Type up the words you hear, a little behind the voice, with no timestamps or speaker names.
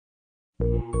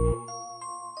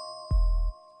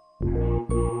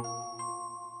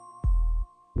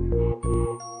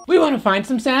We want to find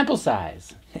some sample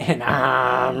size. And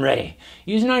I'm ready.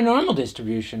 Using our normal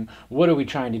distribution, what are we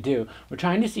trying to do? We're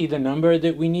trying to see the number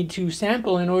that we need to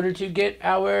sample in order to get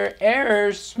our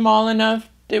errors small enough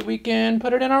that we can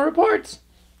put it in our reports.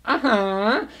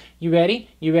 You ready?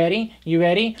 You ready? You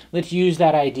ready? Let's use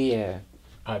that idea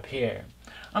up here.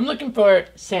 I'm looking for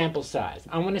sample size.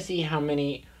 I want to see how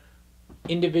many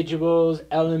individuals,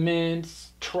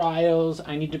 elements, trials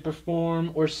I need to perform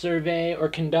or survey or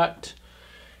conduct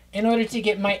in order to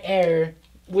get my error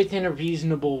within a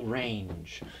reasonable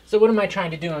range. So what am I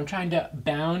trying to do? I'm trying to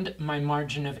bound my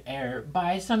margin of error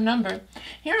by some number.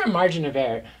 Here, a margin of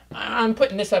error. I'm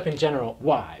putting this up in general.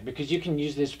 Why? Because you can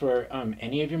use this for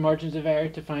any of your margins of error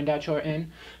to find out your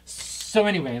n. So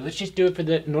anyway, let's just do it for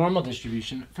the normal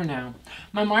distribution for now.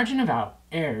 My margin of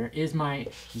error is my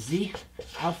z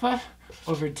alpha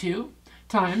over 2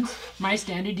 times my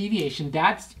standard deviation.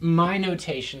 That's my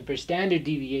notation for standard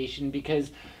deviation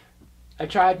because I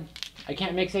tried. I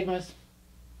can't make sigmas.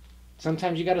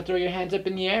 Sometimes you gotta throw your hands up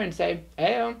in the air and say,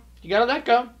 hey, you gotta let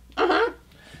go.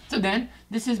 So then,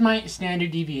 this is my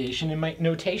standard deviation and my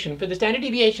notation for the standard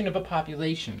deviation of a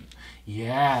population.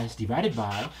 Yes, divided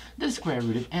by the square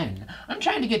root of n. I'm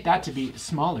trying to get that to be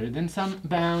smaller than some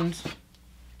bounds.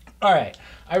 All right,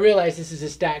 I realize this is a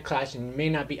stat class and you may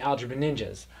not be algebra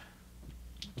ninjas,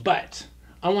 but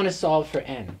I want to solve for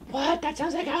n. What? That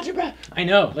sounds like algebra. I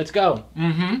know. Let's go.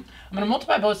 I'm going to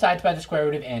multiply both sides by the square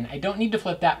root of n. I don't need to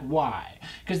flip that y,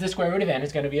 because the square root of n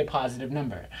is going to be a positive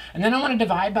number. And then I want to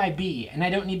divide by b, and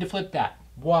I don't need to flip that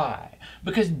y,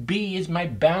 because b is my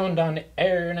bound on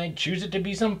error, and I choose it to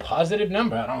be some positive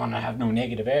number. I don't want to have no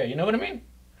negative error. You know what I mean?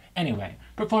 Anyway,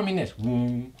 performing this.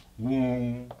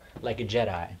 Like a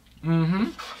Jedi.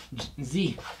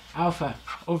 Z alpha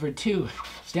over 2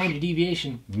 standard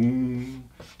deviation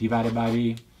divided by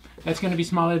b. That's going to be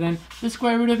smaller than the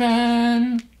square root of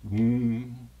n.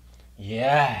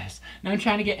 Yes. Now I'm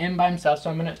trying to get n by himself, so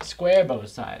I'm going to square both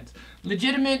sides.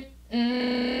 Legitimate,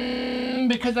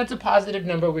 because that's a positive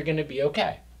number, we're going to be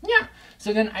okay. Yeah.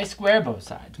 So then I square both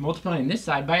sides, multiplying this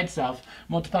side by itself,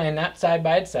 multiplying that side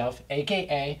by itself,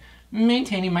 aka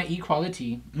maintaining my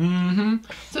equality.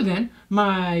 So then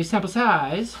my sample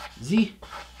size, z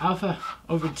alpha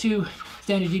over 2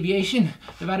 standard deviation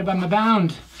divided by my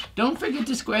bound. Don't forget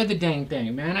to square the dang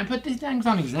thing, man. I put these things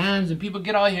on exams and people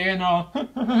get all here and all,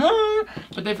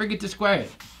 but they forget to square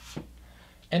it.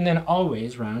 And then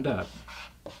always round up.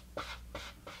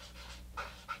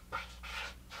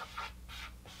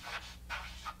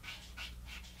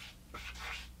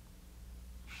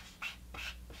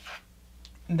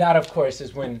 That, of course,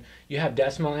 is when you have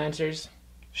decimal answers.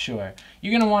 Sure.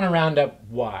 You're going to want to round up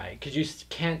y, because you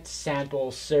can't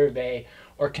sample, survey,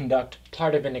 or conduct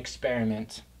part of an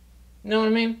experiment. Know what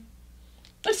I mean?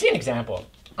 Let's see an example.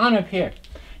 On up here.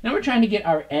 Now we're trying to get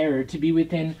our error to be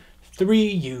within 3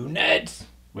 units.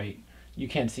 Wait, you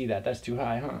can't see that. That's too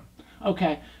high, huh?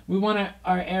 Okay, we want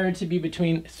our error to be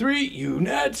between 3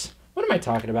 units. What am I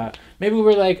talking about? Maybe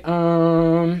we're like,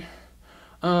 a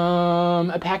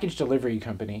package delivery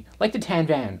company, like the Tan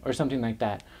Van or something like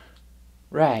that.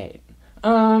 Right.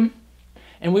 And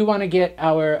we want to get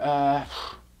our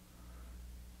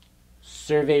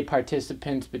survey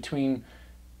participants between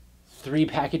 3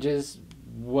 packages.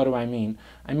 What do I mean?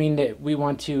 I mean that we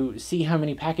want to see how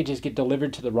many packages get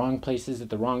delivered to the wrong places at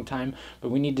the wrong time, but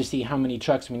we need to see how many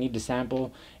trucks we need to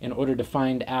sample in order to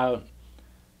find out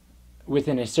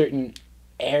within a certain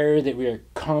error that we are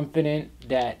confident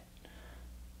that.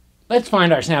 Let's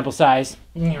find our sample size.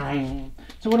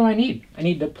 So what do I need? I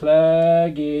need to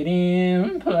plug it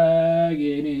in, plug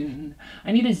it in.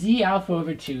 I need a z alpha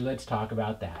over 2. Let's talk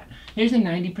about that. Here's a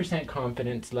 90%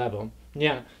 confidence level.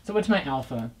 Yeah, so what's my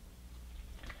alpha?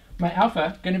 My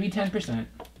alpha, gonna be 10%.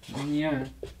 Yeah.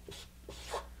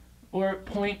 Or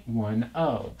 0.10.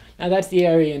 Now that's the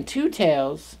area in 2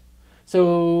 tails.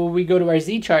 So we go to our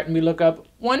z chart and we look up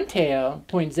 1 tail,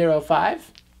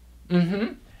 0.05.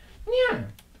 Yeah.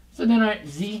 So then our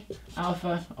z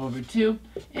alpha over 2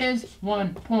 is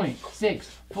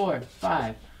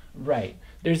 1.645. Right.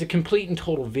 There's a complete and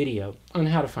total video on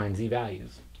how to find z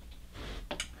values.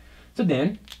 So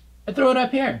then I throw it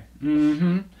up here.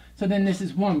 So then this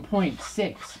is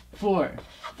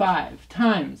 1.645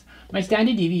 times my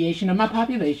standard deviation of my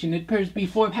population. It appears to be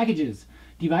 4 packages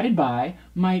divided by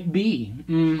my b,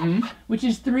 which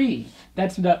is 3.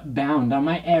 That's the bound on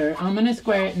my error. I'm going to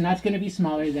square it, and that's going to be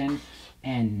smaller than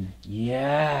n.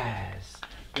 Yes.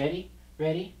 Ready?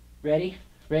 Ready? Ready?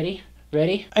 Ready?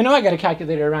 Ready? I know I got a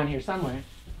calculator around here somewhere.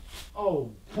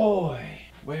 Oh boy.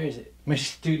 Where is it? My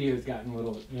studio's gotten a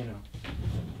little, you know.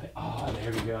 Oh,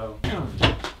 there we go.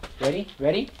 Ready?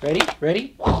 Ready? Ready?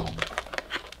 Ready?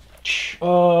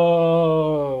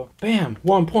 Oh, bam.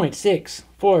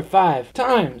 1.645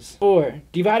 times 4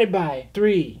 divided by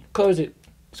 3. Close it.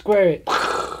 Square it.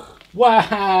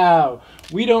 Wow.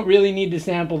 We don't really need to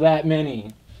sample that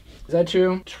many. Is that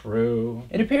true? True.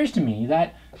 It appears to me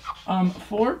that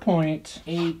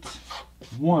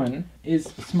 4.81 is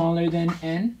smaller than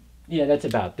n. Yeah, that's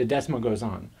about. The decimal goes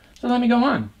on. So let me go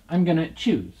on. I'm going to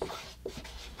choose.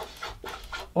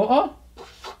 Oh.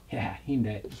 Yeah, he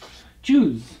did.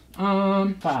 Choose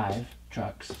 5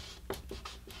 trucks.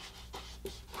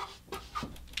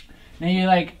 Now you're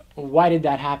like, why did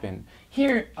that happen?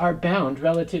 Here, our bound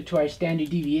relative to our standard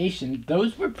deviation,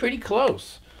 those were pretty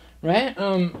close, right?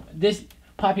 This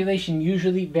population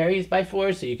usually varies by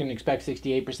 4, so you can expect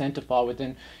 68% to fall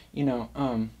within,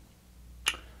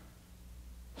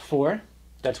 4.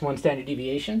 That's one standard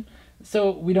deviation.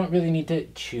 So we don't really need to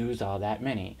choose all that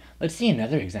many. Let's see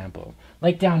another example.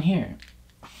 Like down here.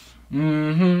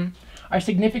 Our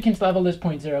significance level is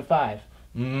 0.05.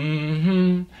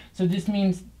 So this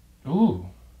means, ooh,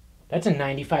 that's a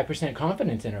 95%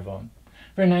 confidence interval.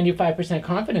 For a 95%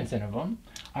 confidence interval,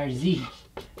 our z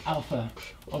alpha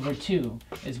over 2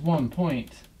 is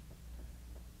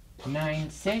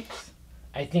 1.96.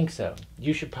 I think so.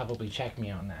 You should probably check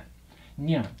me on that.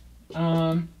 Yeah.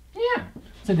 Yeah.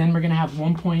 So then we're going to have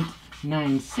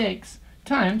 1.96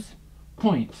 times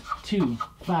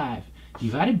 0.25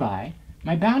 divided by,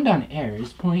 my bound on error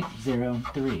is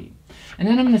 0.03. And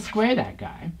then I'm going to square that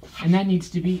guy, and that needs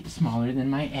to be smaller than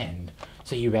my end.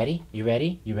 So you ready? You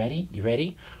ready? You ready? You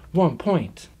ready?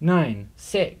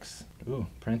 1.96, ooh,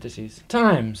 parentheses,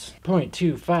 times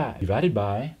 0.25 divided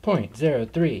by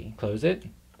 0.03. Close it,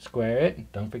 square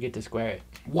it, don't forget to square it.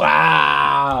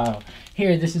 Wow!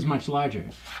 Here, this is much larger.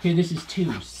 Here, this is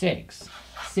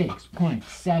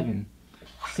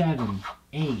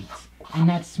 6.778, and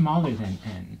that's smaller than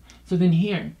n. So then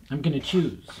here, I'm going to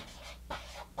choose.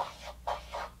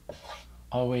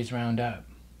 Always round up.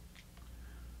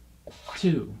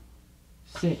 2,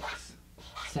 6,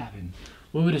 7.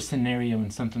 What would a scenario in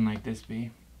something like this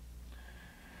be?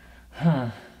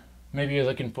 Maybe you're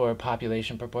looking for a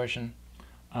population proportion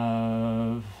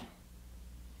of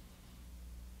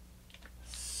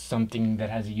something that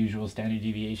has a usual standard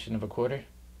deviation of 1/4.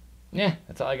 Yeah,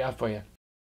 that's all I got for you.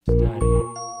 Study.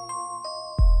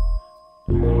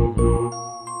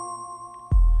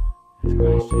 Ask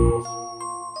questions.